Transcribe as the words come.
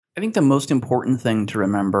I think the most important thing to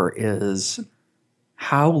remember is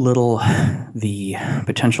how little the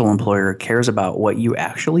potential employer cares about what you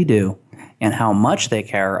actually do and how much they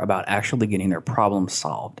care about actually getting their problem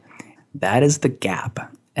solved. That is the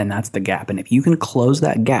gap. And that's the gap. And if you can close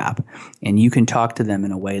that gap and you can talk to them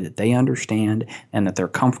in a way that they understand and that they're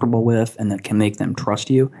comfortable with and that can make them trust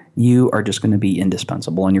you, you are just going to be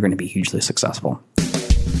indispensable and you're going to be hugely successful.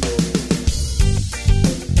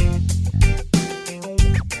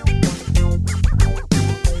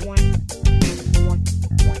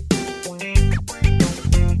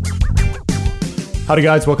 Howdy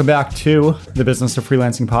guys, welcome back to the Business of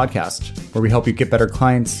Freelancing podcast, where we help you get better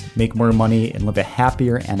clients, make more money, and live a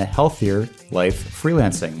happier and a healthier life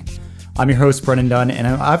freelancing. I'm your host, Brennan Dunn, and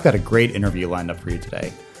I've got a great interview lined up for you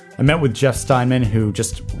today. I met with Jeff Steinmann,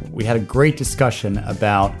 we had a great discussion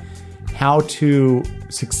about how to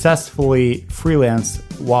successfully freelance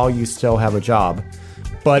while you still have a job.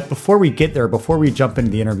 But before we get there, before we jump into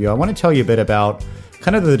the interview, I want to tell you a bit about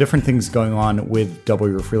kind of the different things going on with Double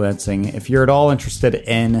Your Freelancing. If you're at all interested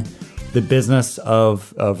in the business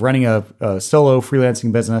of running a solo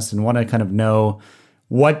freelancing business and want to kind of know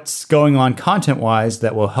what's going on content-wise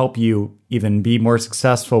that will help you even be more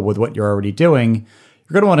successful with what you're already doing,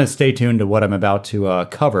 you're going to want to stay tuned to what I'm about to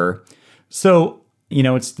cover. So,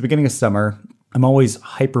 it's the beginning of summer. I'm always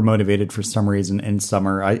hyper motivated for some reason in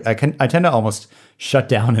summer. I tend to almost shut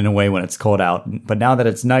down in a way when it's cold out. But now that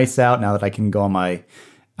it's nice out, now that I can go on my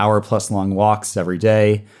hour-plus long walks every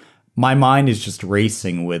day, my mind is just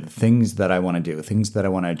racing with things that I want to do, things that I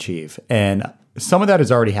want to achieve. And some of that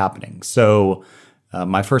is already happening. So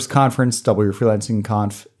my first conference, Double Your Freelancing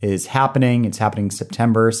Conf, is happening. It's happening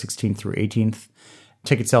September 16th through 18th.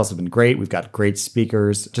 Ticket sales have been great. We've got great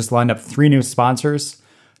speakers. Just lined up 3 new sponsors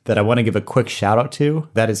that I want to give a quick shout out to.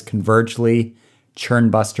 That is Convergely,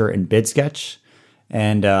 Churnbuster, and BidSketch.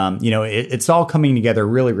 And, it's all coming together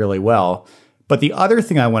really, really well. But the other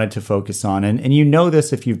thing I wanted to focus on, and you know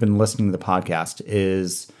this if you've been listening to the podcast,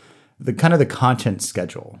 is the kind of the content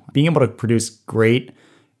schedule. Being able to produce great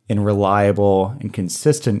and reliable and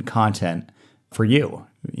consistent content for you,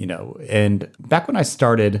 And back when I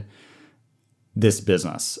started this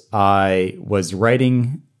business, I was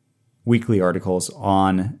writing weekly articles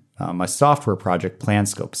on my software project,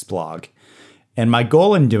 PlanScope's blog. And my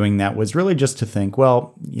goal in doing that was really just to think,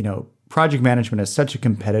 project management is such a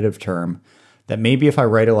competitive term that maybe if I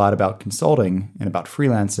write a lot about consulting and about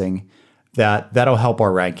freelancing, that'll help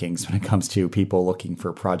our rankings when it comes to people looking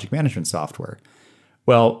for project management software.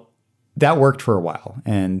 Well, that worked for a while,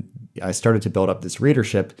 and I started to build up this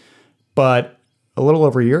readership. But a little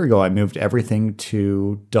over a year ago, I moved everything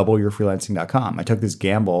to doubleyourfreelancing.com. I took this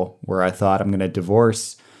gamble where I thought I'm going to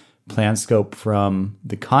divorce PlanScope from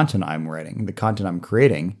the content I'm writing, the content I'm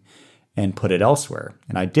creating, and put it elsewhere.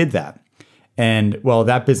 And I did that. And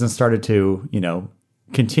that business started to,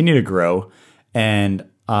 continue to grow. And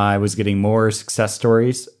I was getting more success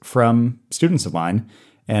stories from students of mine.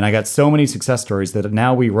 And I got so many success stories that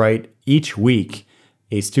now we write each week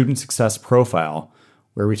a student success profile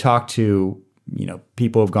where we talk to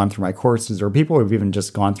people who've gone through my courses or people who've even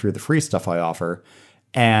just gone through the free stuff I offer.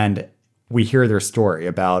 And we hear their story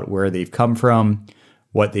about where they've come from,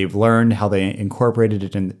 what they've learned, how they incorporated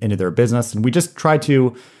it into their business. And we just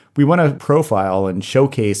we want to profile and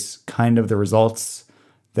showcase kind of the results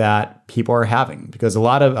that people are having. Because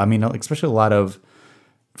especially a lot of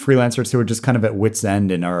freelancers who are just kind of at wit's end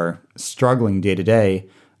and are struggling day to day.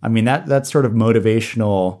 That sort of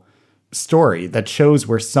motivational story that shows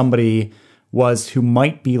where somebody was who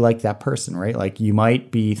might be like that person, right? Like you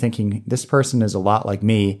might be thinking, this person is a lot like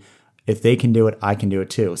me. If they can do it, I can do it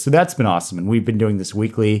too. So that's been awesome. And we've been doing this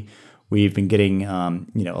weekly. We've been getting,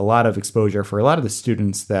 a lot of exposure for a lot of the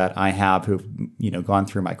students that I have who've, gone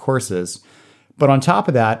through my courses. But on top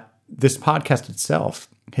of that, this podcast itself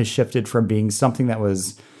has shifted from being something that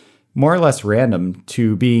was more or less random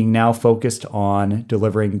to being now focused on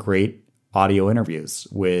delivering great audio interviews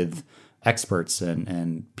with experts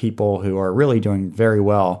and people who are really doing very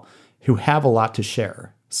well, who have a lot to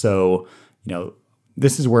share. So,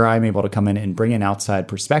 this is where I'm able to come in and bring in outside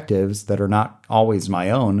perspectives that are not always my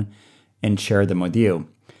own and share them with you.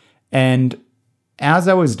 And as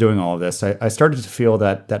I was doing all of this, I started to feel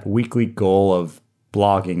that weekly goal of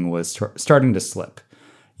blogging was starting to slip.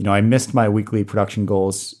 I missed my weekly production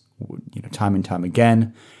goals, time and time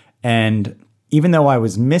again. And even though I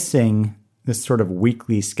was missing this sort of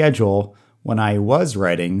weekly schedule when I was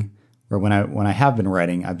writing, or when I have been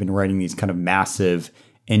writing, I've been writing these kind of massive,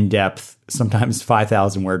 in-depth, sometimes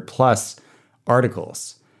 5,000 word plus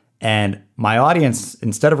articles. And my audience,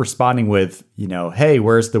 instead of responding with, hey,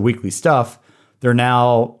 where's the weekly stuff? They're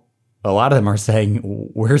now a lot of them are saying,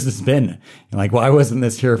 where's this been? And like, why wasn't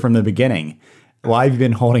this here from the beginning? Why have you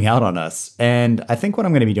been holding out on us? And I think what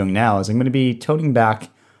I'm going to be doing now is I'm going to be toning back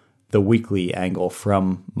the weekly angle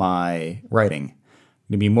from my writing. I'm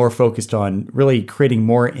going to be more focused on really creating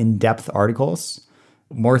more in-depth articles,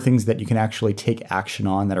 more things that you can actually take action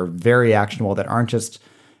on that are very actionable, that aren't just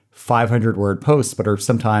 500 word posts, but are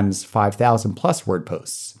sometimes 5,000 plus word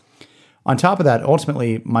posts. On top of that,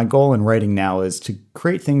 ultimately, my goal in writing now is to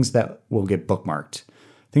create things that will get bookmarked,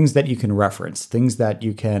 things that you can reference, things that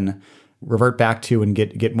you can revert back to and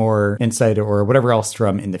get more insight or whatever else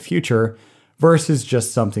from in the future, versus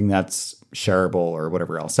just something that's shareable or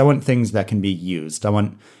whatever else. I want things that can be used. I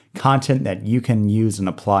want content that you can use and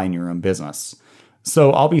apply in your own business.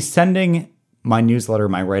 So I'll be sending my newsletter,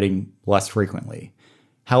 my writing less frequently.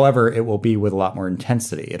 However, it will be with a lot more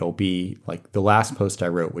intensity. It'll be like the last post I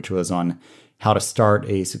wrote, which was on how to start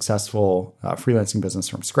a successful freelancing business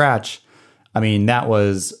from scratch. I mean,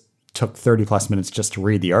 took 30 plus minutes just to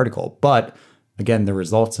read the article. But again, the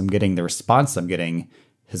results I'm getting, the response I'm getting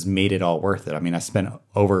has made it all worth it. I mean, I spent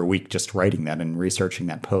over a week just writing that and researching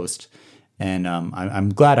that post. And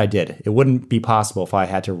I'm glad I did. It wouldn't be possible if I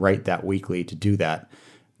had to write that weekly to do that.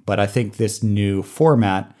 But I think this new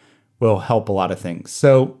format will help a lot of things.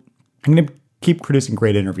 So I'm going to keep producing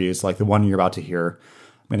great interviews like the one you're about to hear.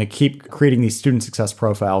 I'm going to keep creating these student success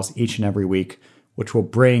profiles each and every week, which will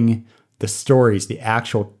bring the stories, the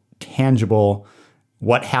actual tangible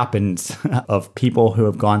what happens of people who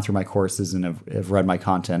have gone through my courses and have read my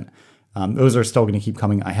content. Those are still going to keep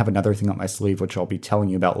coming. I have another thing up my sleeve, which I'll be telling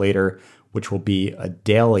you about later, which will be a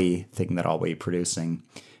daily thing that I'll be producing.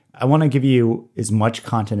 I want to give you as much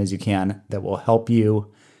content as you can that will help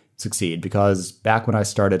you succeed, because back when I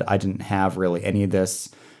started, I didn't have really any of this.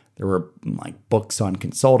 There were like books on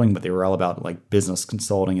consulting, but they were all about like business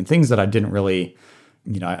consulting and things that I didn't really,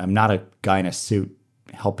 I'm not a guy in a suit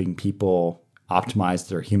helping people optimize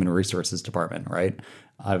their human resources department, right?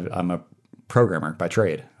 I'm a programmer by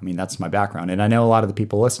trade. I mean, that's my background. And I know a lot of the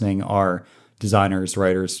people listening are designers,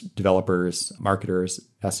 writers, developers, marketers,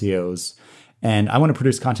 SEOs. And I want to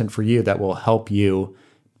produce content for you that will help you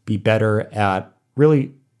be better at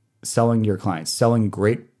really selling to your clients, selling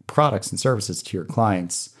great products and services to your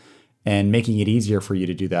clients, and making it easier for you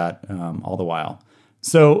to do that all the while.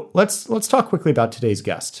 So let's talk quickly about today's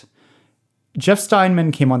guest. Jeff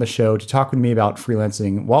Steinmann came on the show to talk with me about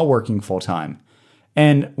freelancing while working full-time.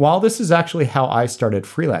 And while this is actually how I started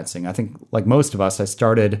freelancing, I think like most of us, I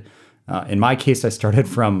started, in my case, I started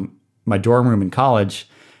from my dorm room in college,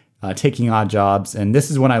 taking odd jobs. And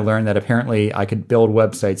this is when I learned that apparently I could build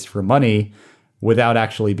websites for money without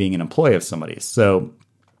actually being an employee of somebody. So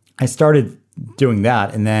I started doing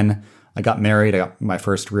that. And then I got married. I got my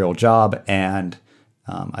first real job. And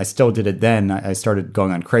I still did it then. I started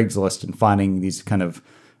going on Craigslist and finding these kind of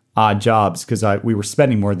odd jobs because we were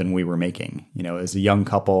spending more than we were making. As a young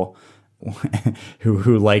couple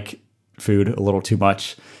who like food a little too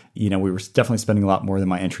much, we were definitely spending a lot more than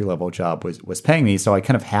my entry-level job was paying me. So I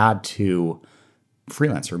kind of had to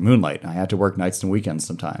freelance or moonlight. I had to work nights and weekends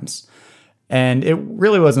sometimes. And it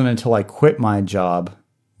really wasn't until I quit my job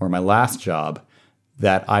or my last job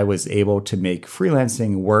that I was able to make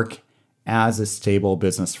freelancing work as a stable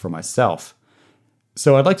business for myself.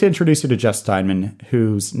 So I'd like to introduce you to Jeff Steinmann,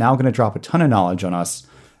 who's now going to drop a ton of knowledge on us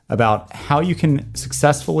about how you can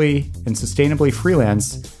successfully and sustainably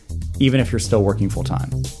freelance even if you're still working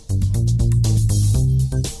full-time.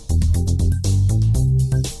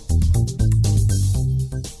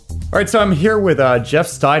 All right, so I'm here with Jeff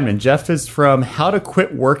Steinmann. Jeff is from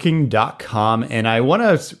howtoquitworking.com, and I want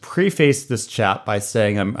to preface this chat by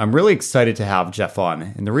saying I'm really excited to have Jeff on.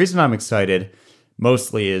 And the reason I'm excited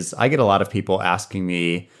mostly is I get a lot of people asking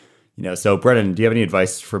me, so Brennan, do you have any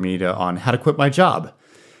advice for me on how to quit my job?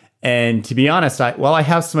 And to be honest, while I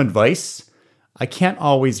have some advice, I can't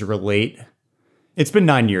always relate. It's been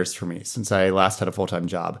 9 years for me since I last had a full-time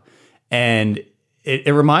job. And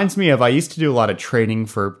it reminds me of, I used to do a lot of training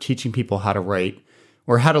for teaching people how to write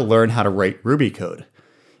or how to learn how to write Ruby code.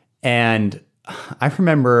 And I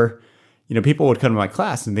remember, people would come to my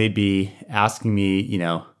class and they'd be asking me,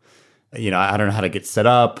 I don't know how to get set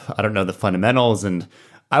up. I don't know the fundamentals. And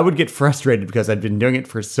I would get frustrated because I'd been doing it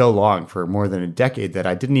for so long, for more than a decade, that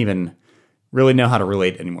I didn't even really know how to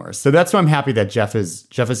relate anymore. So that's why I'm happy that Jeff is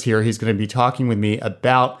here. He's going to be talking with me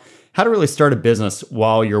about how to really start a business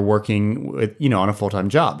while you're working with, on a full-time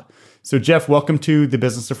job. So Jeff, welcome to the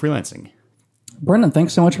Business of Freelancing. Brendan,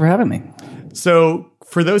 thanks so much for having me. So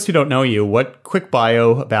for those who don't know you, what quick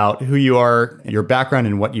bio about who you are, your background,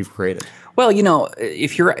 and what you've created? Well,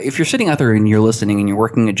 if you're sitting out there and you're listening and you're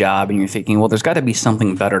working a job and you're thinking, well, there's got to be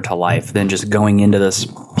something better to life than just going into this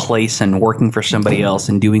place and working for somebody else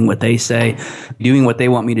and doing what they say, doing what they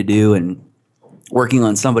want me to do, and working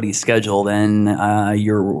on somebody's schedule, then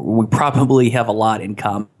we probably have a lot in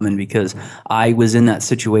common, because I was in that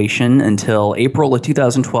situation until April of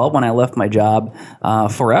 2012 when I left my job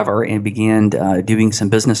forever and began doing some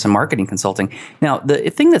business and marketing consulting. Now, the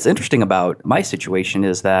thing that's interesting about my situation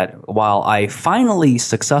is that while I finally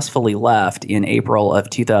successfully left in April of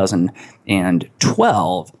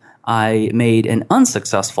 2012, I made an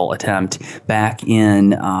unsuccessful attempt back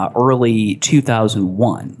in early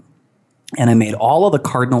 2001. And I made all of the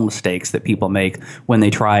cardinal mistakes that people make when they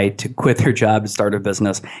try to quit their job and start a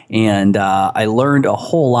business. And I learned a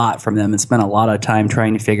whole lot from them and spent a lot of time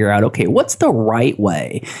trying to figure out, okay, what's the right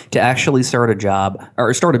way to actually start a job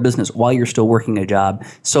or start a business while you're still working a job,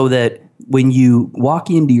 so that when you walk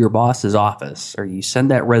into your boss's office or you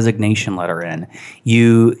send that resignation letter in,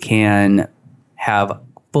 you can have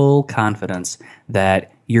full confidence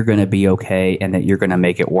that you're going to be okay and that you're going to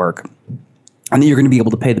make it work. And then you're going to be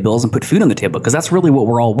able to pay the bills and put food on the table, because that's really what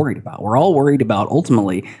we're all worried about. We're all worried about,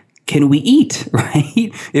 ultimately, can we eat,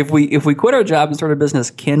 right? If we quit our job and start a business,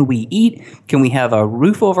 can we eat? Can we have a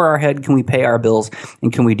roof over our head? Can we pay our bills?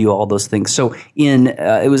 And can we do all those things? So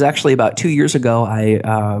it was actually about 2 years ago, I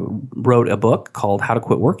wrote a book called How to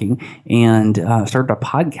Quit Working, and started a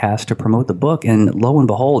podcast to promote the book. And lo and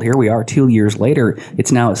behold, here we are 2 years later.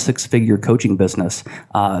 It's now a 6-figure coaching business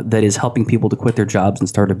that is helping people to quit their jobs and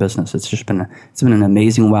start a business. It's been an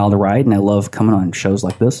amazing, wild ride, and I love coming on shows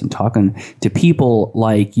like this and talking to people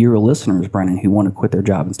like your listeners, Brennan, who want to quit their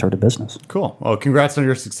job and start a business. Cool. Well, congrats on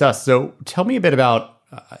your success. So tell me a bit about,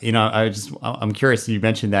 I'm curious. You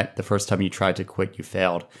mentioned that the first time you tried to quit, you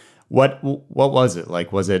failed. What was it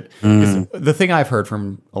like? Was it the thing I've heard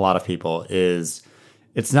from a lot of people is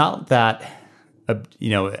it's not that,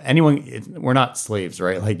 anyone, we're not slaves,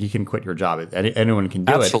 right? Like, you can quit your job. Anyone can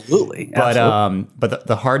do Absolutely. it. But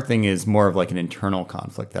the hard thing is more of like an internal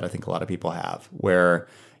conflict that I think a lot of people have, where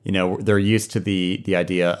they're used to the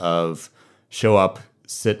idea of show up,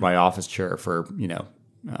 sit in my office chair for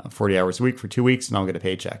 40 hours a week for 2 weeks, and I'll get a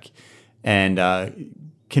paycheck. And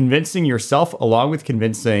convincing yourself, along with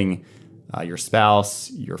convincing your spouse,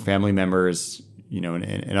 your family members,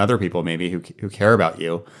 and other people maybe who care about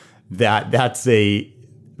you, that's the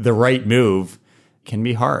right move, can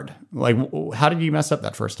be hard. Like, how did you mess up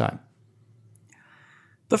that first time?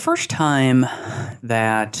 The first time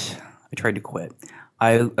that I tried to quit,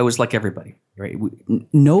 I was like everybody, right?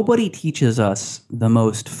 Nobody teaches us the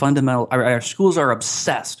most fundamental. Our schools are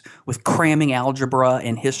obsessed with cramming algebra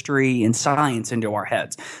and history and science into our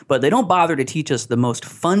heads, but they don't bother to teach us the most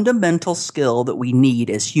fundamental skill that we need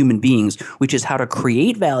as human beings, which is how to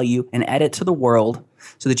create value and add it to the world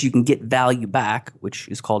so that you can get value back, which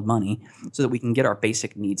is called money, so that we can get our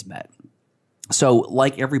basic needs met. So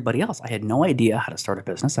like everybody else, I had no idea how to start a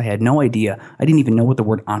business. I had no idea. I didn't even know what the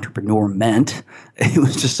word entrepreneur meant. It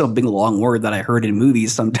was just some big long word that I heard in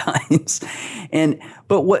movies sometimes.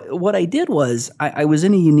 But what I did was I was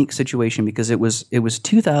in a unique situation, because it was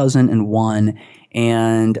 2001,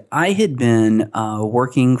 and I had been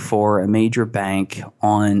working for a major bank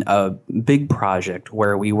on a big project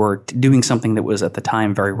where we were doing something that was at the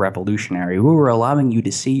time very revolutionary. We were allowing you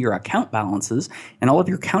to see your account balances and all of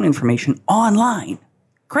your account information online.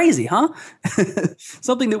 Crazy, huh?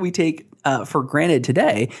 Something that we take for granted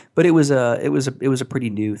today, but it was a pretty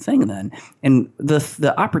new thing then. And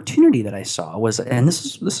the opportunity that I saw was, and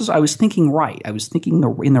this is I was thinking right. I was thinking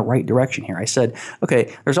in the right direction here. I said,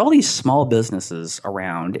 okay, there's all these small businesses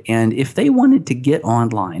around, and if they wanted to get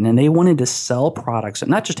online and they wanted to sell products and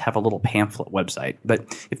not just have a little pamphlet website, but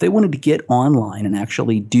if they wanted to get online and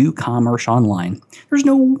actually do commerce online, there's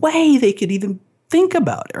no way they could even think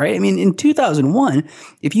about it, right? I mean, in 2001,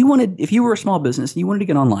 if you were a small business and you wanted to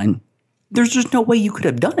get online, there's just no way you could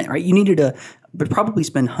have done it, right? You needed to probably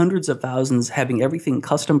spend hundreds of thousands having everything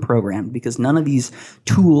custom programmed, because none of these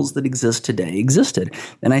tools that exist today existed.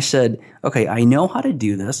 And I said, okay, I know how to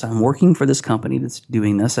do this. I'm working for this company that's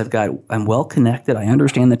doing this. I'm well connected. I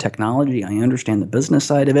understand the technology. I understand the business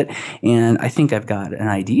side of it. And I think I've got an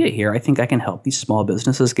idea here. I think I can help these small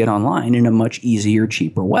businesses get online in a much easier,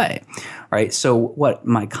 cheaper way, right? So what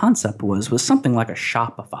my concept was something like a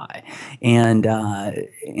Shopify. And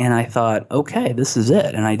I thought, okay, this is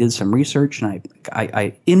it. And I did some research, and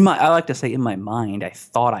I like to say in my mind, I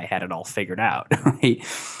thought I had it all figured out. Right?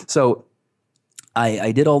 So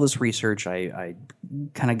I did all this research. I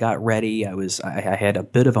kind of got ready. I had a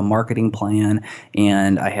bit of a marketing plan,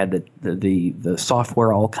 and I had the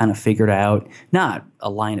software all kind of figured out. Not a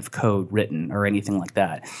line of code written or anything like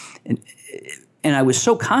that. And I was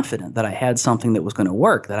so confident that I had something that was going to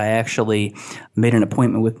work that I actually made an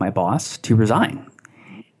appointment with my boss to resign.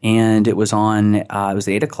 And it was it was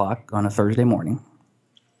 8 o'clock on a Thursday morning.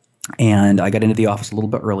 And I got into the office a little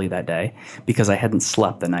bit early that day because I hadn't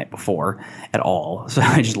slept the night before at all. So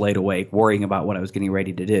I just laid awake worrying about what I was getting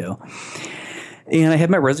ready to do. And I had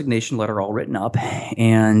my resignation letter all written up,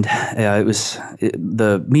 and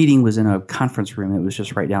the meeting was in a conference room. It was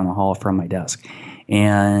just right down the hall from my desk.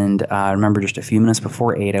 And I remember just a few minutes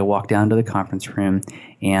before 8, I walked down to the conference room,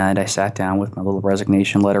 and I sat down with my little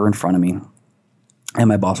resignation letter in front of me. And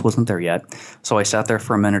my boss wasn't there yet. So I sat there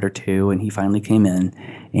for a minute or two, and he finally came in,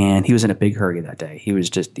 and he was in a big hurry that day. He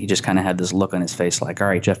just kind of had this look on his face like, all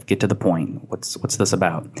right, Jeff, get to the point. What's this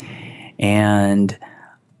about? And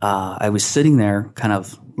I was sitting there kind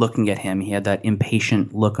of looking at him. He had that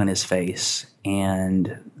impatient look on his face,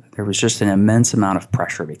 and there was just an immense amount of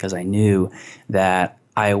pressure because I knew that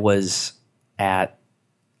I was at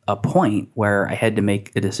a point where I had to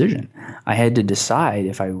make a decision. I had to decide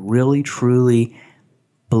if I really, truly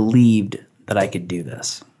believed that I could do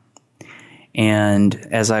this. And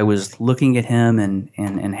as I was looking at him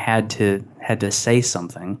and had to say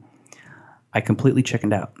something, I completely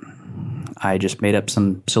chickened out. I just made up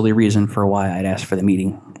some silly reason for why I'd asked for the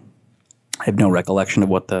meeting. I have no recollection of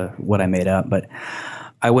what I made up, but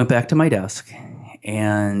I went back to my desk,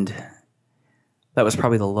 and that was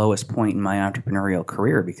probably the lowest point in my entrepreneurial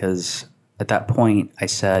career because at that point I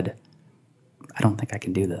said, I don't think I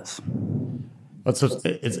can do this.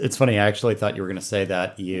 It's funny. I actually thought you were going to say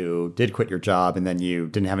that you did quit your job and then you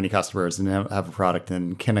didn't have any customers and didn't have a product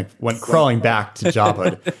and kind of went crawling back to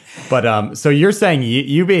jobhood. But so you're saying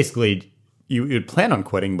you basically you'd plan on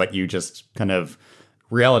quitting, but you just kind of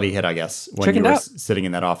reality hit, I guess, when Chickened you were out. sitting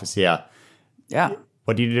in that office. Yeah. Yeah.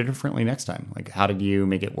 What did you do differently next time? Like, how did you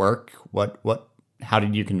make it work? How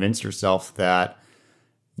did you convince yourself that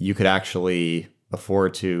you could actually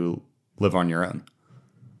afford to live on your own?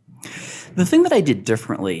 The thing that I did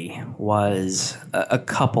differently was a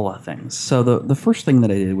couple of things. So the first thing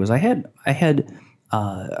that I did was I had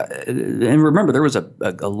and remember there was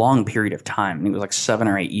a long period of time, I think it was like 7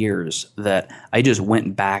 or 8 years, that I just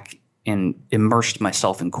went back and immersed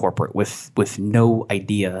myself in corporate with no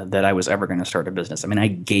idea that I was ever going to start a business. I mean, I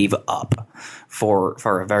gave up for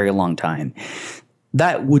a very long time.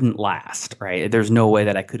 That wouldn't last, right? There's no way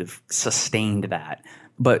that I could have sustained that.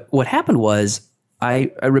 But what happened was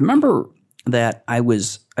I remember that I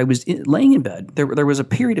was laying in bed. There was a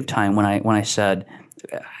period of time when I said,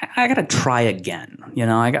 I got to try again. You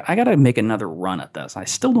know, I got to make another run at this. I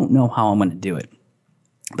still don't know how I'm going to do it.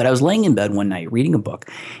 But I was laying in bed one night reading a book,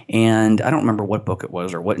 and I don't remember what book it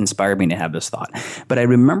was or what inspired me to have this thought. But I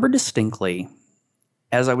remember distinctly,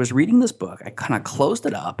 as I was reading this book, I kind of closed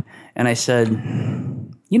it up and I said,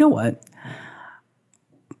 you know what?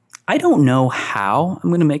 I don't know how I'm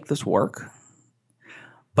going to make this work,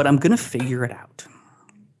 but I'm going to figure it out.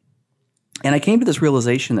 And I came to this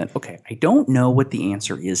realization that, okay, I don't know what the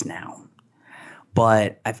answer is now,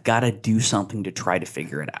 but I've got to do something to try to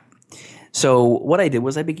figure it out. So what I did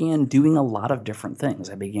was I began doing a lot of different things.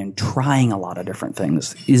 I began trying a lot of different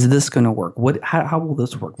things. Is this going to work? How will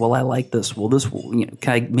this work? Will I like this? Can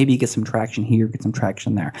I maybe get some traction here, get some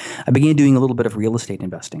traction there? I began doing a little bit of real estate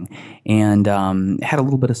investing and had a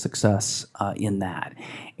little bit of success in that.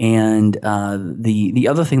 And the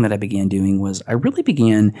other thing that I began doing was I really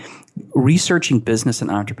began researching business and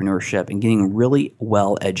entrepreneurship and getting really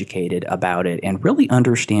well educated about it and really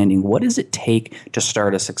understanding what does it take to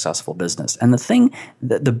start a successful business. And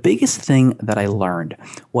the biggest thing that I learned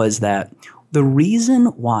was that the reason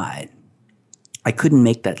why I couldn't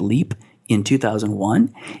make that leap in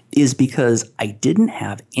 2001 is because I didn't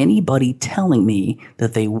have anybody telling me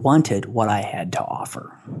that they wanted what I had to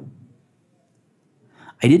offer.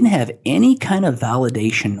 I didn't have any kind of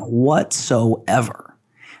validation whatsoever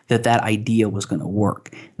that idea was going to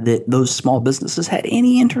work, that those small businesses had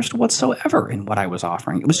any interest whatsoever in what I was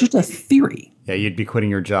offering. It was just a theory. Yeah, you'd be quitting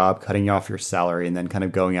your job, cutting off your salary, and then kind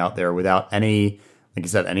of going out there without any, like you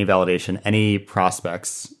said, any validation, any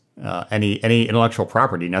prospects, any intellectual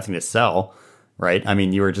property, nothing to sell, right? I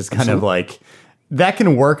mean, you were just kind of like, that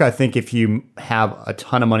can work, I think, if you have a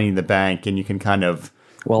ton of money in the bank and you can kind of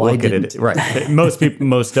look at it. Right.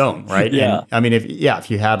 Most don't, right? Yeah. And, I mean,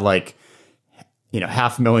 if you had like,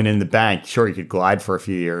 $500,000 in the bank, sure, you could glide for a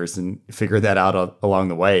few years and figure that out along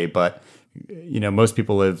the way. But, most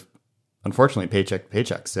people live, unfortunately, paycheck to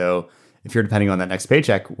paycheck. So if you're depending on that next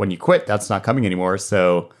paycheck, when you quit, that's not coming anymore.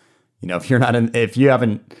 So, if you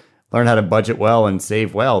haven't learned how to budget well and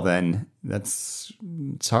save well, then it's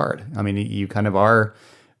hard. I mean, you kind of are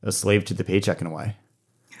a slave to the paycheck in a way.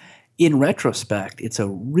 In retrospect, it's a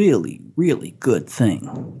really, really good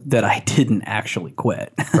thing that I didn't actually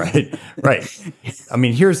quit. Right. I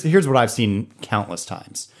mean, here's what I've seen countless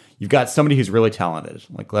times. You've got somebody who's really talented,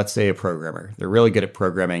 like let's say a programmer. They're really good at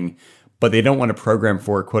programming, but they don't want to program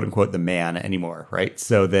for quote unquote the man anymore, right?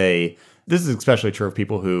 So this is especially true of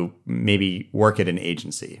people who maybe work at an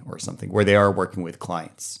agency or something where they are working with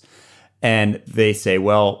clients. And they say,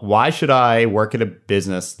 well, why should I work at a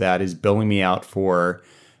business that is billing me out for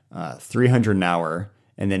 $300 an hour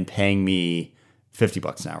and then paying me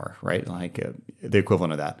 $50 an hour, right? Like the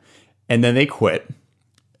equivalent of that. And then they quit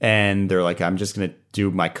and they're like, I'm just going to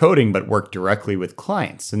do my coding, but work directly with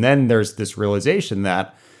clients. And then there's this realization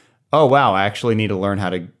that, oh, wow, I actually need to learn how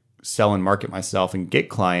to sell and market myself and get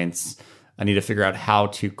clients. I need to figure out how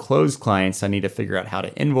to close clients. I need to figure out how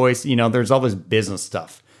to invoice. There's all this business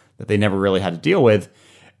stuff that they never really had to deal with.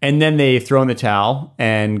 And then they throw in the towel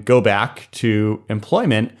and go back to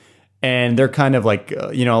employment. And they're kind of like,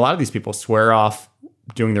 a lot of these people swear off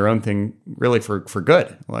doing their own thing really for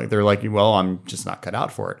good. Like they're like, well, I'm just not cut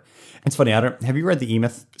out for it. It's funny. Have you read the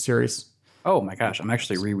E-Myth series? Oh my gosh, I'm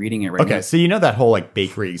actually rereading it right now. Okay, so that whole like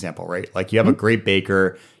bakery example, right? Like you have a great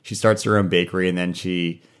baker, she starts her own bakery, and then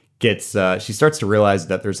she starts to realize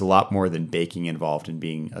that there's a lot more than baking involved in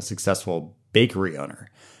being a successful bakery owner.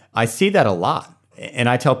 I see that a lot. And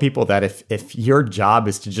I tell people that if your job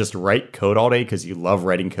is to just write code all day because you love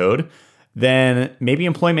writing code, then maybe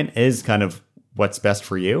employment is kind of what's best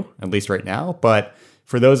for you, at least right now. But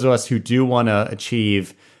for those of us who do want to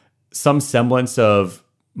achieve some semblance of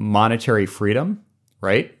monetary freedom,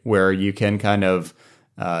 right, where you can kind of,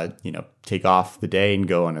 take off the day and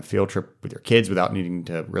go on a field trip with your kids without needing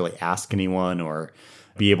to really ask anyone, or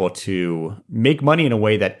be able to make money in a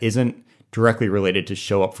way that isn't directly related to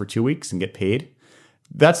show up for 2 weeks and get paid.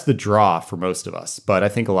 That's the draw for most of us. But I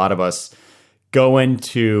think a lot of us go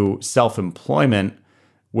into self-employment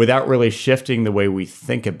without really shifting the way we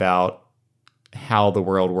think about how the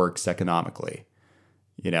world works economically.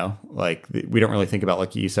 Like we don't really think about,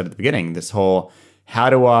 like you said at the beginning, this whole, how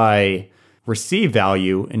do I receive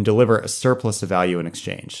value and deliver a surplus of value in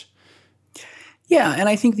exchange? Yeah, and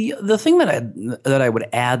I think the thing that I would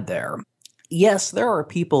add there, yes, there are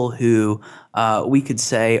people who we could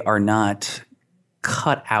say are not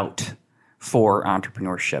cut out for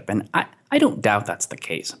entrepreneurship. And I don't doubt that's the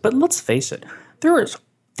case. But let's face it, there are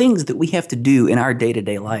things that we have to do in our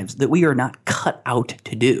day-to-day lives that we are not cut out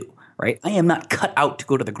to do, right? I am not cut out to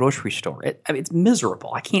go to the grocery store. It's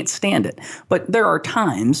miserable. I can't stand it. But there are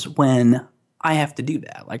times when I have to do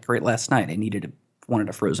that. Like right last night, I wanted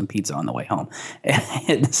a frozen pizza on the way home. And I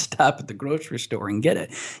had to stop at the grocery store and get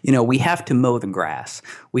it. We have to mow the grass.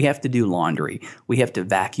 We have to do laundry. We have to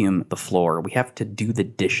vacuum the floor. We have to do the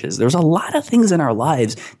dishes. There's a lot of things in our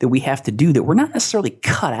lives that we have to do that we're not necessarily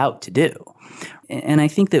cut out to do. And I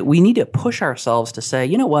think that we need to push ourselves to say,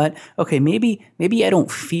 you know what? Okay, maybe I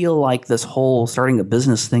don't feel like this whole starting a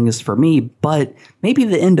business thing is for me, but maybe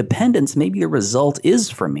the independence, maybe the result is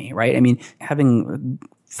for me, right? I mean, having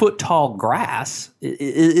foot-tall grass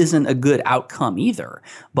isn't a good outcome either.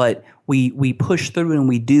 But we push through and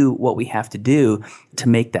we do what we have to do to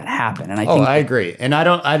make that happen. And I agree. And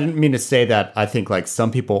I didn't mean to say that I think like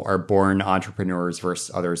some people are born entrepreneurs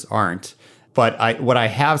versus others aren't. But what I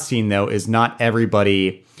have seen, though, is not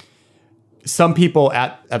everybody. Some people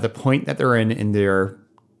at the point that they're in their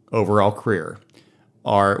overall career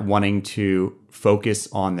are wanting to focus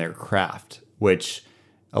on their craft, which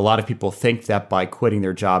a lot of people think that by quitting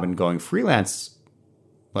their job and going freelance,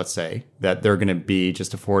 let's say, that they're going to be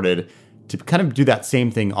just afforded to kind of do that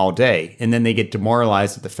same thing all day. And then they get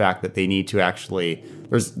demoralized at the fact that they need to actually,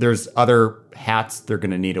 there's other hats they're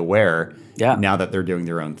going to need to wear now that they're doing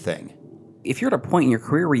their own thing. If you're at a point in your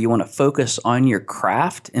career where you want to focus on your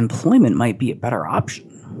craft, employment might be a better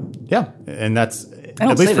option. Yeah, and that's I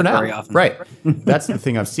don't at least say for that now. very often. Right. That's the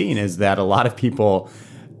thing I've seen is that a lot of people,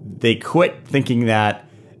 they quit thinking that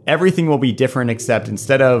everything will be different, except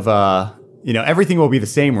instead of everything will be the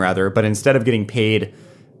same rather, but instead of getting paid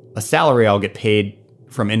a salary, I'll get paid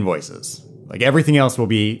from invoices. Like everything else will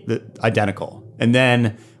be identical. And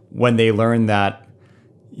then when they learn that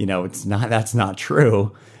that's not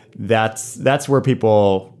true. That's where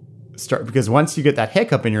people start, because once you get that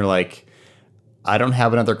hiccup and you're like, I don't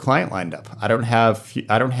have another client lined up. I don't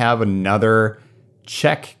have another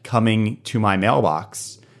check coming to my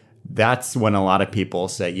mailbox. That's when a lot of people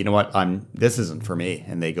say, you know what, this isn't for me,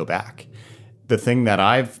 and they go back. The thing that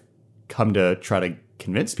I've come to try to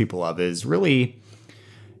convince people of is really,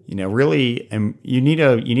 you need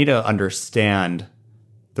to understand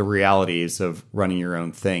the realities of running your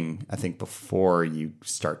own thing, I think, before you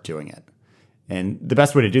start doing it. And the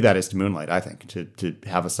best way to do that is to moonlight, I think, to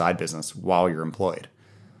have a side business while you're employed.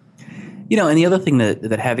 And the other thing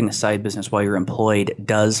that having a side business while you're employed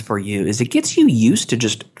does for you is it gets you used to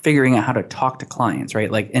just figuring out how to talk to clients, right?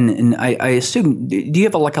 Like, and I assume, do you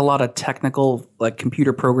have a lot of technical, like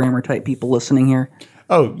computer programmer type people listening here?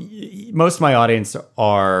 Oh, most of my audience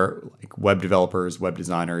are like web developers, web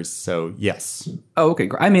designers. So yes. Oh, okay.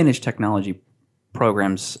 I manage technology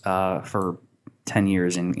programs for 10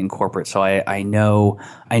 years in corporate, so I know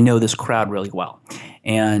this crowd really well.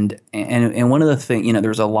 And one of the things,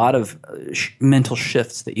 there's a lot of mental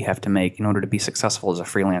shifts that you have to make in order to be successful as a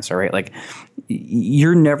freelancer, right? Like,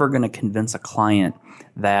 you're never going to convince a client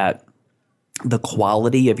that the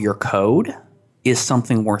quality of your code is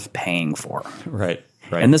something worth paying for. Right.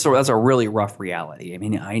 Right. And that's a really rough reality. I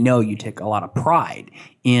mean, I know you take a lot of pride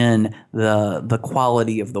in the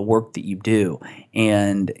quality of the work that you do,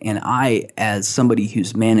 and I, as somebody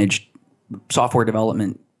who's managed software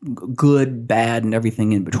development, good, bad, and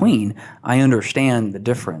everything in between, I understand the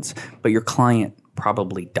difference. But your client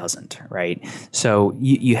probably doesn't, right? So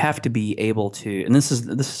you have to be able to, and this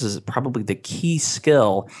is probably the key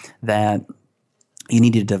skill that you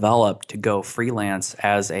need to develop to go freelance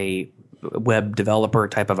as a web developer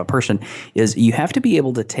type of a person, is you have to be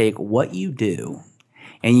able to take what you do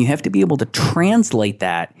and you have to be able to translate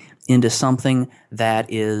that into something that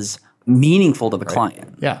is meaningful to the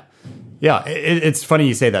client. Yeah. Yeah. It's funny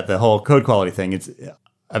you say that, the whole code quality thing.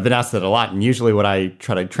 I've been asked that a lot. And usually what I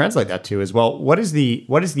try to translate that to is, well, what is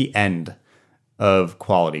the end of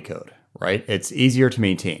quality code, right? It's easier to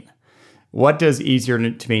maintain. What does easier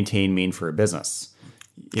to maintain mean for a business?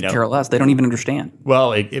 Care less. They don't even understand.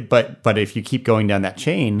 Well, but if you keep going down that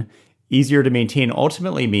chain, easier to maintain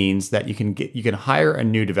ultimately means that you can hire a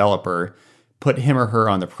new developer, put him or her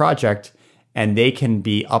on the project, and they can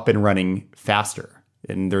be up and running faster.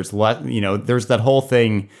 And there's there's that whole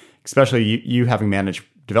thing, especially you having managed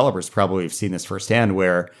developers probably have seen this firsthand,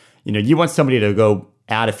 where you want somebody to go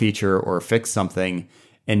add a feature or fix something,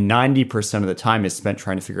 and 90% of the time is spent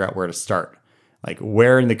trying to figure out where to start. Like,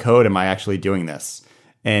 where in the code am I actually doing this?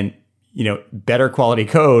 And, better quality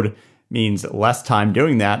code means less time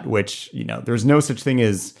doing that, which, there's no such thing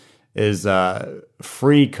as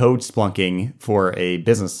free code splunking for a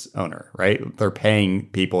business owner, right? They're paying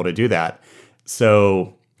people to do that.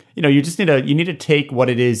 So, you just need to take what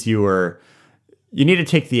it is you need to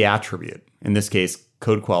take the attribute, in this case,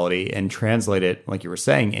 code quality, and translate it, like you were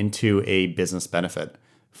saying, into a business benefit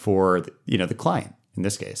for, the client in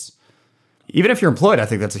this case. Even if you're employed, I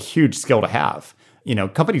think that's a huge skill to have.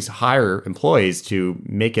 Companies hire employees to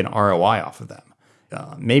make an ROI off of them.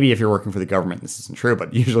 Maybe if you're working for the government, this isn't true,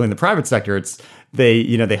 but usually in the private sector,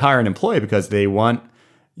 they hire an employee because they want,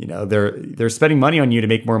 they're spending money on you to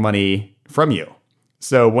make more money from you.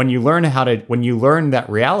 So when you learn that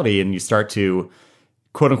reality and you start to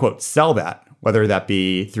quote unquote sell that, whether that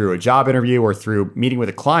be through a job interview or through meeting with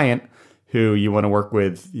a client who you want to work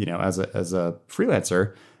with, as a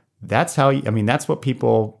freelancer, that's what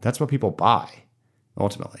people buy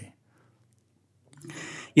ultimately.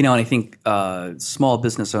 And I think small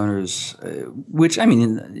business owners, which,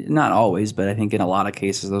 not always, but I think in a lot of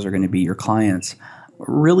cases, those are going to be your clients,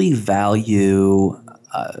 really value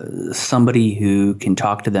somebody who can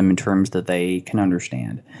talk to them in terms that they can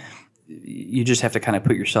understand. You just have to kind of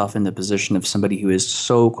put yourself in the position of somebody who is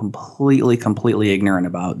so completely ignorant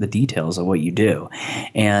about the details of what you do,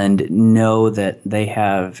 and know that they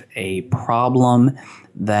have a problem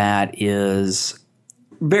that is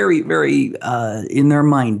very, very, in their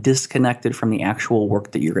mind, disconnected from the actual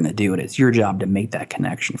work that you're going to do. And it's your job to make that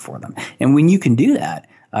connection for them. And when you can do that,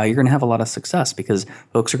 you're going to have a lot of success, because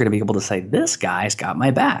folks are going to be able to say, this guy's got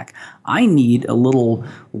my back. I need a little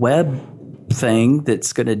web thing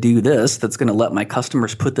that's going to do this, that's going to let my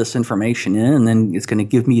customers put this information in, and then it's going to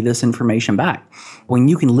give me this information back. When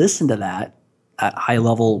you can listen to that at high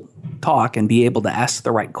level talk and be able to ask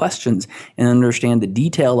the right questions and understand the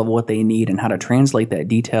detail of what they need and how to translate that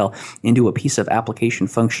detail into a piece of application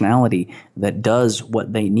functionality that does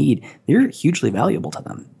what they need, they're hugely valuable to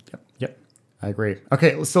them. Yep. I agree.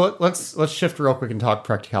 Okay, so let's shift real quick and talk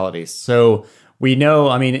practicalities. So we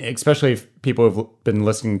know, especially if people have been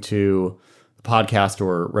listening to the podcast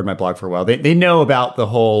or read my blog for a while, they know about the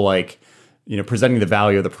whole, presenting the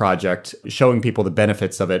value of the project, showing people the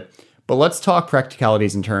benefits of it. But let's talk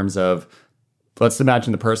practicalities in terms of, let's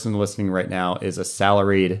imagine the person listening right now is a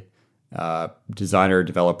salaried designer,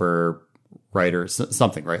 developer, writer,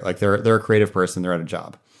 something, right? Like they're a creative person, they're at a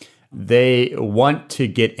job. They want to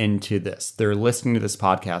get into this. They're listening to this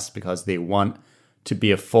podcast because they want to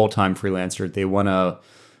be a full-time freelancer. They want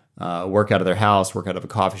to work out of their house, work out of a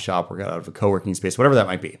coffee shop, work out of a co-working space, whatever that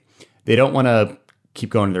might be. They don't want to keep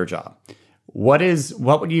going to their job. What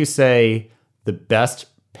would you say the best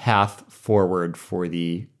path forward for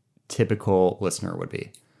the typical listener would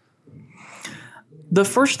be? The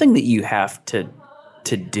first thing that you have to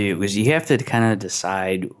do is you have to kind of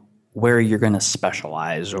decide where you're going to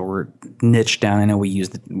specialize or niche down. I know we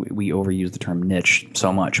overuse the term niche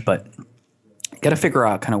so much, but you got to figure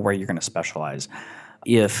out kind of where you're going to specialize.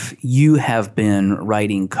 If you have been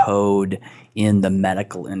writing code in the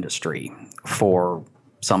medical industry for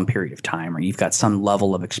some period of time, or you've got some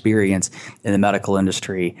level of experience in the medical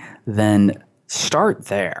industry, then start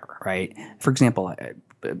there, right? For example, I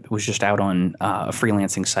was just out on a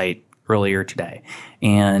freelancing site earlier today,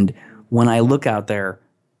 and when I look out there,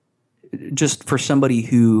 just for somebody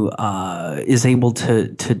who is able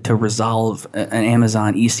to resolve an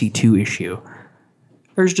Amazon EC2 issue,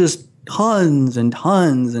 there's just tons and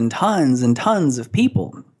tons and tons and tons of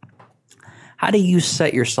people. How do you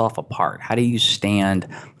set yourself apart? How do you stand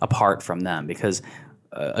apart from them? Because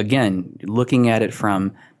again, looking at it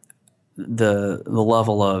from the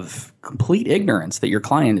level of complete ignorance that your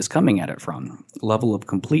client is coming at it from, level of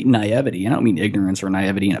complete naivety. I don't mean ignorance or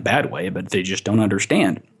naivety in a bad way, but they just don't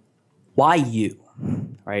understand. Why you,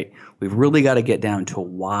 right? We've really got to get down to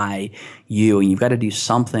why you, and you've got to do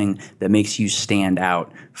something that makes you stand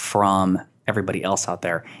out from everybody else out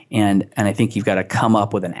there. And I think you've got to come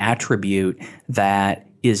up with an attribute that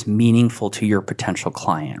is meaningful to your potential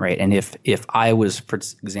client, right? And if I was, for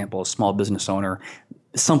example, a small business owner,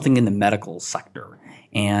 something in the medical sector,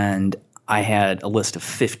 and I had a list of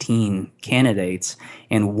 15 candidates,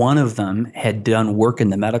 and one of them had done work in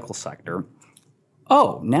the medical sector,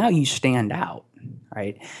 oh, now you stand out,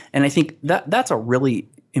 right? And I think that's a really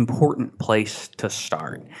important place to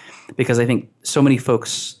start, because I think so many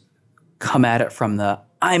folks come at it from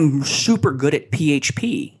I'm super good at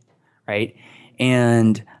PHP, right?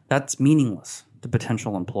 And that's meaningless to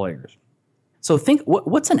potential employers. So think,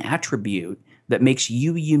 what's an attribute that makes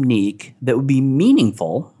you unique that would be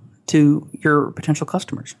meaningful to your potential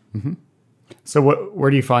customers? Mm-hmm. So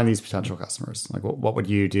where do you find these potential customers? Like what would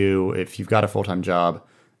you do if you've got a full-time job,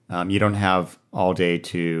 you don't have all day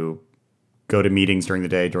to go to meetings during the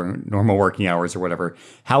day, during normal working hours or whatever?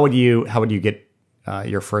 How would you get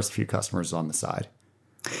your first few customers on the side?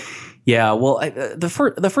 Yeah, well,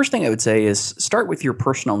 the first thing I would say is start with your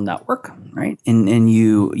personal network, right? And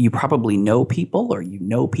you probably know people, or you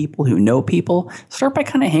know people who know people. Start by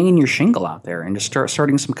kind of hanging your shingle out there and just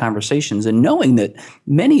starting some conversations, and knowing that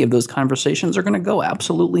many of those conversations are going to go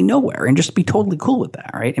absolutely nowhere, and just be totally cool with that,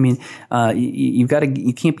 right? I mean, you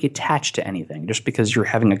can't be attached to anything. Just because you're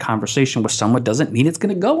having a conversation with someone doesn't mean it's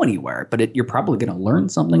going to go anywhere. But you're probably going to learn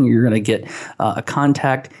something. You're going to get a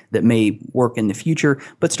contact that may work in the future.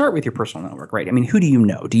 But start with your personal network, right? I mean, who do you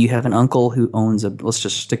know? Do you have an uncle who owns let's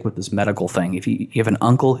just stick with this medical thing. If you have an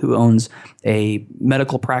uncle who owns a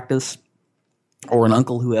medical practice, or an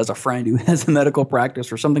uncle who has a friend who has a medical practice,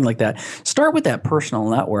 or something like that, start with that personal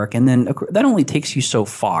network. And then that only takes you so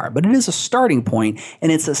far, but it is a starting point, and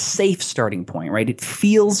it's a safe starting point, right? It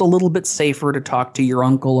feels a little bit safer to talk to your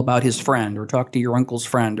uncle about his friend, or talk to your uncle's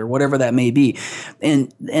friend, or whatever that may be.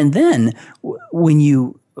 And then when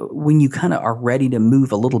you kind of are ready to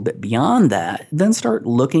move a little bit beyond that, then start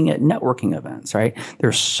looking at networking events, right?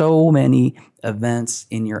 There's so many events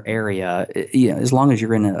in your area. As long as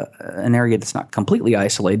you're in an area that's not completely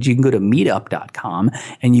isolated, you can go to meetup.com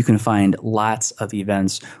and you can find lots of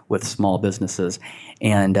events with small businesses.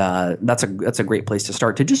 And that's a great place to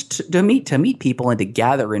start, to meet people and to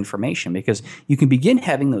gather information, because you can begin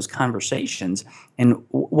having those conversations. And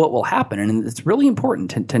what will happen, and it's really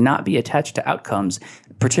important to not be attached to outcomes,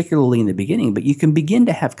 particularly in the beginning, but you can begin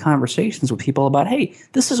to have conversations with people about, hey,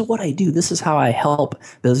 this is what I do, this is how I help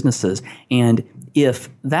businesses. And if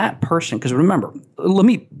that person, because remember, let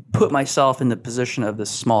me put myself in the position of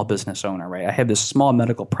this small business owner, right? I have this small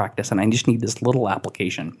medical practice and I just need this little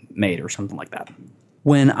application made or something like that.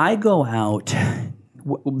 When I go out,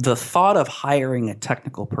 the thought of hiring a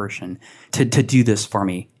technical person to do this for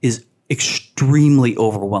me is extremely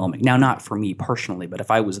overwhelming. Now, not for me personally, but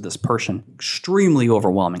if I was this person, extremely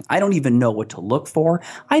overwhelming. I don't even know what to look for.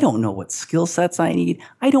 I don't know what skill sets I need.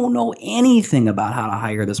 I don't know anything about how to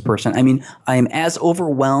hire this person. I mean, I am as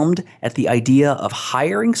overwhelmed at the idea of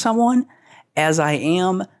hiring someone as I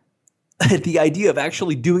am the idea of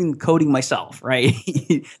actually doing coding myself, right?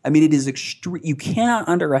 I mean, it is extreme. You cannot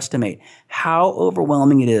underestimate how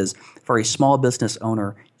overwhelming it is for a small business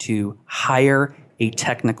owner to hire a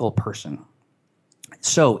technical person.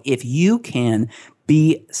 So if you can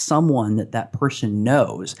be someone that that person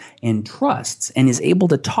knows and trusts and is able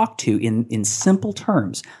to talk to in simple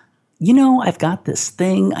terms, I've got this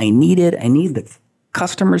thing. I need it. I need the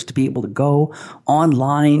customers to be able to go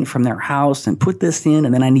online from their house and put this in,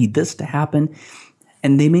 and then I need this to happen.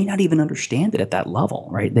 And they may not even understand it at that level,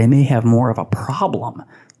 right? They may have more of a problem.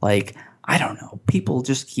 Like, I don't know, people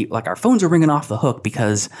just keep, like, our phones are ringing off the hook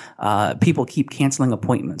because people keep canceling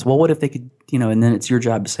appointments. Well, what if they could, and then it's your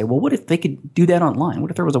job to say, well, what if they could do that online?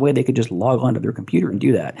 What if there was a way they could just log onto their computer and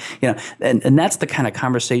do that? And that's the kind of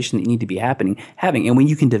conversation that you need to be having. And when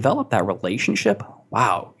you can develop that relationship,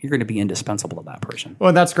 wow, you're going to be indispensable to that person.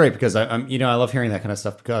 Well, that's great because I love hearing that kind of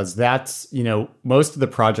stuff because that's, most of the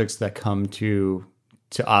projects that come to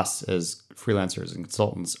us as freelancers and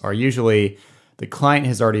consultants are usually the client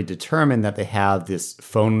has already determined that they have this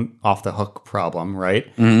phone off the hook problem, right?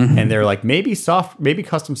 Mm-hmm. And they're like, maybe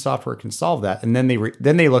custom software can solve that. And then they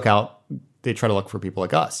try to look for people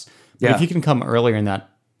like us. But if you can come earlier in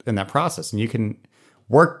that process and you can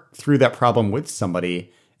work through that problem with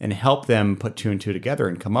somebody and help them put two and two together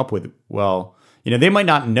and come up with, well, they might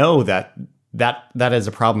not know that is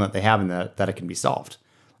a problem that they have and that it can be solved.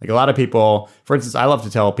 Like a lot of people, for instance, I love to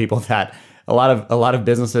tell people that a lot of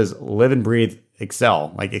businesses live and breathe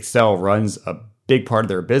Excel. Like Excel runs a big part of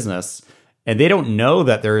their business, and they don't know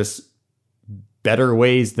that there's better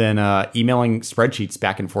ways than emailing spreadsheets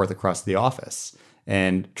back and forth across the office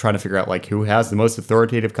and trying to figure out like who has the most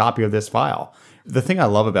authoritative copy of this file. The thing I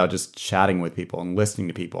love about just chatting with people and listening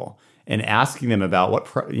to people and asking them about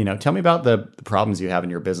tell me about the problems you have in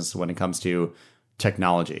your business when it comes to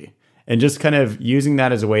technology, and just kind of using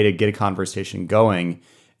that as a way to get a conversation going.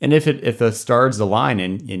 And if the stars align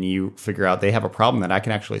and you figure out they have a problem that I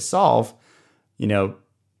can actually solve, come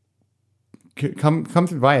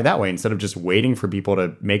through via that way instead of just waiting for people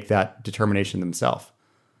to make that determination themselves.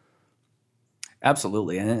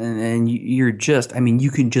 Absolutely. And you're just, you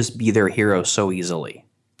can just be their hero so easily.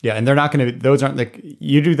 Yeah. And they're not going to, those aren't like,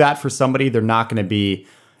 you do that for somebody, they're not going to be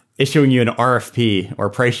issuing you an RFP or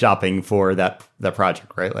price shopping for that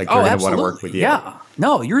project, right? Like they're going to want to work with you. Yeah.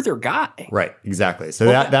 No, you're their guy. Right. Exactly. So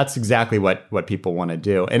that's exactly what people want to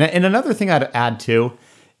do. And another thing I'd add too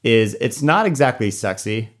is it's not exactly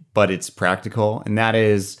sexy, but it's practical. And that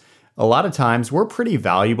is a lot of times we're pretty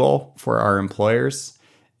valuable for our employers.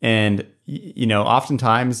 And,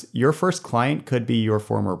 oftentimes your first client could be your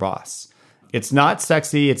former boss. It's not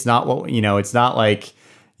sexy. It's not it's not like,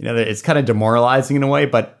 it's kind of demoralizing in a way,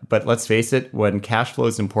 but let's face it, when cash flow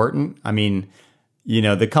is important,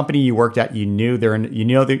 the company you worked at, you know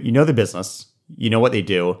the business, you know what they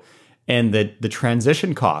do, and the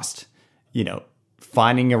transition cost,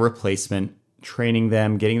 finding a replacement, training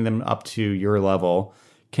them, getting them up to your level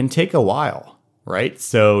can take a while, right?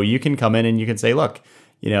 So you can come in and you can say, look,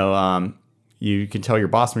 you can tell your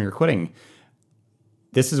boss when you're quitting,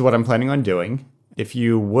 this is what I'm planning on doing. If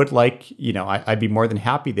you would like, I'd be more than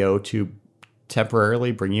happy though to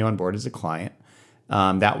temporarily bring you on board as a client.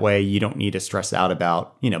 That way you don't need to stress out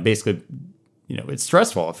about, basically, it's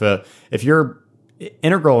stressful. If you're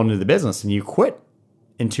integral into the business and you quit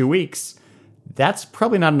in 2 weeks, that's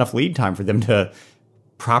probably not enough lead time for them to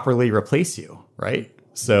properly replace you, right?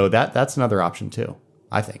 So that's another option too,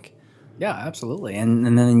 I think. Yeah, absolutely.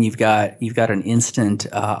 And then you've got an instant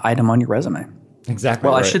item on your resume. Exactly.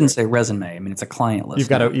 Well, right. I shouldn't say resume. It's a client list.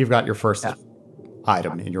 You've got your first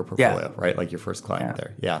item in your portfolio, right? Like your first client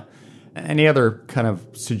there. Yeah. Any other kind of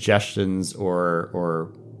suggestions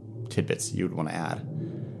or tidbits you'd want to add?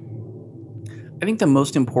 I think the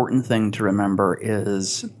most important thing to remember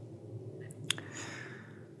is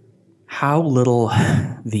how little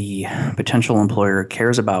the potential employer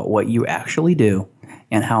cares about what you actually do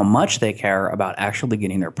and how much they care about actually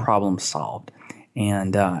getting their problem solved.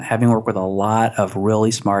 And having worked with a lot of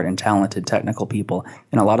really smart and talented technical people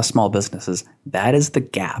in a lot of small businesses, that is the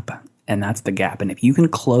gap. And that's the gap. And if you can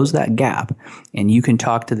close that gap and you can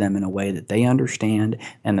talk to them in a way that they understand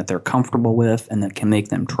and that they're comfortable with and that can make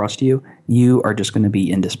them trust you, you are just going to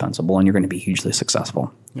be indispensable and you're going to be hugely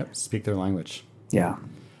successful. Yep. Speak their language. Yeah.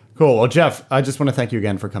 Cool. Well, Jeff, I just want to thank you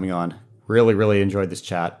again for coming on. Really, really enjoyed this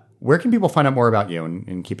chat. Where can people find out more about you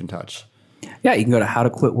and keep in touch? Yeah, you can go to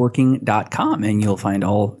howtoquitworking.com and you'll find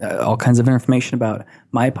all kinds of information about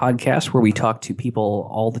my podcast where we talk to people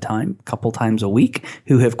all the time, a couple times a week,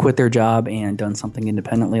 who have quit their job and done something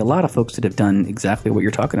independently. A lot of folks that have done exactly what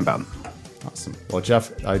you're talking about. Awesome. Well,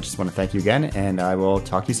 Jeff, I just want to thank you again, and I will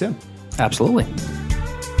talk to you soon. Absolutely.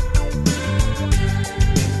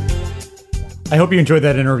 I hope you enjoyed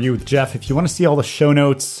that interview with Jeff. If you want to see all the show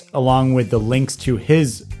notes along with the links to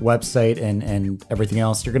his website and everything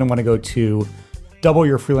else, you're going to want to go to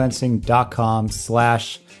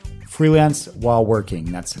doubleyourfreelancing.com/freelance while working.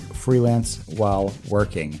 That's freelance while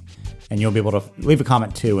working. And you'll be able to leave a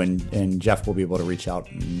comment too, and Jeff will be able to reach out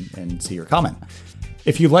and see your comment.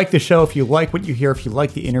 If you like the show, if you like what you hear, if you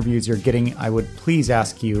like the interviews you're getting, I would please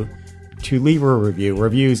ask you to leave a review.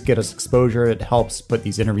 Reviews get us exposure. It helps put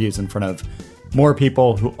these interviews in front of more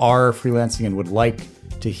people who are freelancing and would like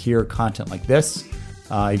to hear content like this.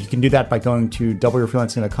 You can do that by going to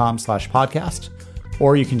doubleyourfreelancing.com/podcast,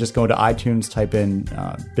 or you can just go to iTunes, type in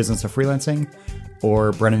Business of Freelancing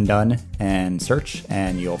or Brennan Dunn and search,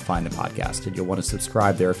 and you'll find the podcast. And you'll want to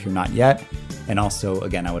subscribe there if you're not yet. And also,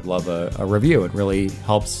 again, I would love a review. It really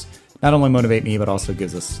helps not only motivate me, but also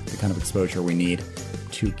gives us the kind of exposure we need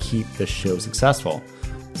to keep the show successful.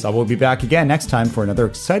 So we'll be back again next time for another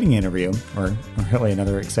exciting interview, or really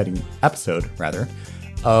another exciting episode, rather,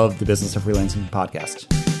 of the Business of Freelancing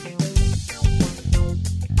podcast.